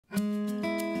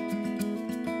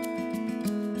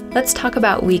Let's talk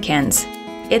about weekends.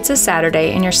 It's a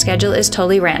Saturday and your schedule is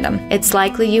totally random. It's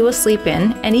likely you will sleep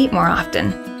in and eat more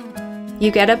often.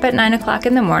 You get up at 9 o'clock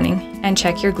in the morning and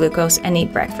check your glucose and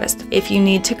eat breakfast. If you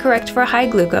need to correct for high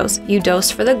glucose, you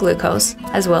dose for the glucose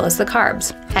as well as the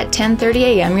carbs. At 10:30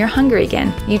 a.m. you're hungry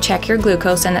again. You check your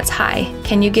glucose and it's high.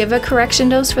 Can you give a correction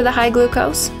dose for the high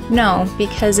glucose? No,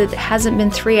 because it hasn't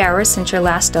been 3 hours since your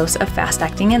last dose of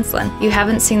fast-acting insulin. You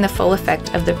haven't seen the full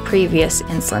effect of the previous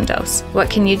insulin dose. What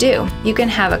can you do? You can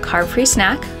have a carb-free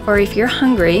snack, or if you're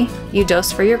hungry, you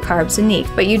dose for your carbs and eat,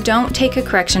 but you don't take a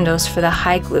correction dose for the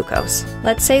high glucose.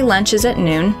 Let's say lunch is at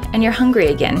noon and you're hungry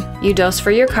again. You dose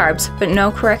for your carbs, but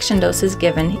no correction dose is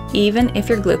given even if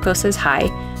your glucose is high,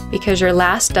 because your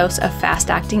last dose of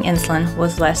fast-acting insulin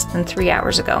was less than 3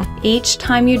 hours ago. Each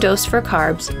time you dose for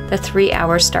carbs, the 3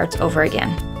 hours starts over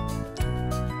again.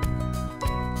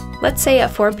 Let's say at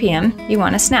 4 p.m. you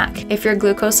want a snack. If your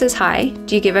glucose is high,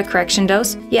 do you give a correction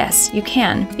dose? Yes, you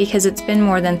can, because it's been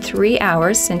more than 3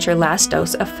 hours since your last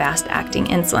dose of fast-acting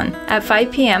insulin. At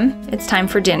 5 p.m., it's time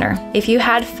for dinner. If you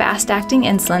had fast-acting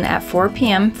insulin at 4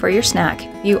 p.m. for your snack,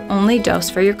 you only dose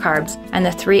for your carbs and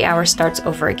the 3 hours starts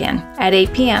over again. At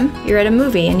 8 p.m., you're at a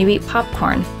movie and you eat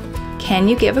popcorn. Can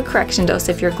you give a correction dose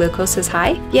if your glucose is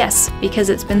high? Yes, because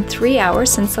it's been 3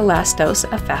 hours since the last dose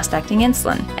of fast-acting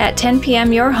insulin. At 10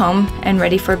 p.m. you're home and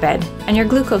ready for bed, and your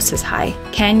glucose is high.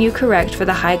 Can you correct for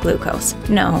the high glucose?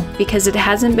 No, because it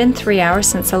hasn't been 3 hours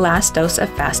since the last dose of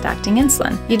fast-acting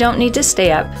insulin. You don't need to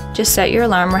stay up. Just set your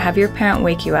alarm or have your parent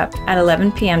wake you up at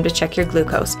 11 p.m. to check your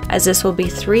glucose, as this will be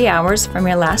 3 hours from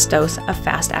your last dose of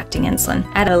fast-acting insulin.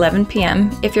 At 11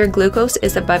 p.m., if your glucose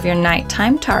is above your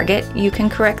nighttime target, you can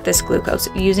correct this glucose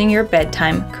using your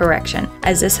bedtime correction,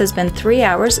 as this has been 3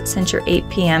 hours since your 8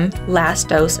 p.m. last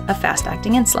dose of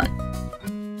fast-acting insulin.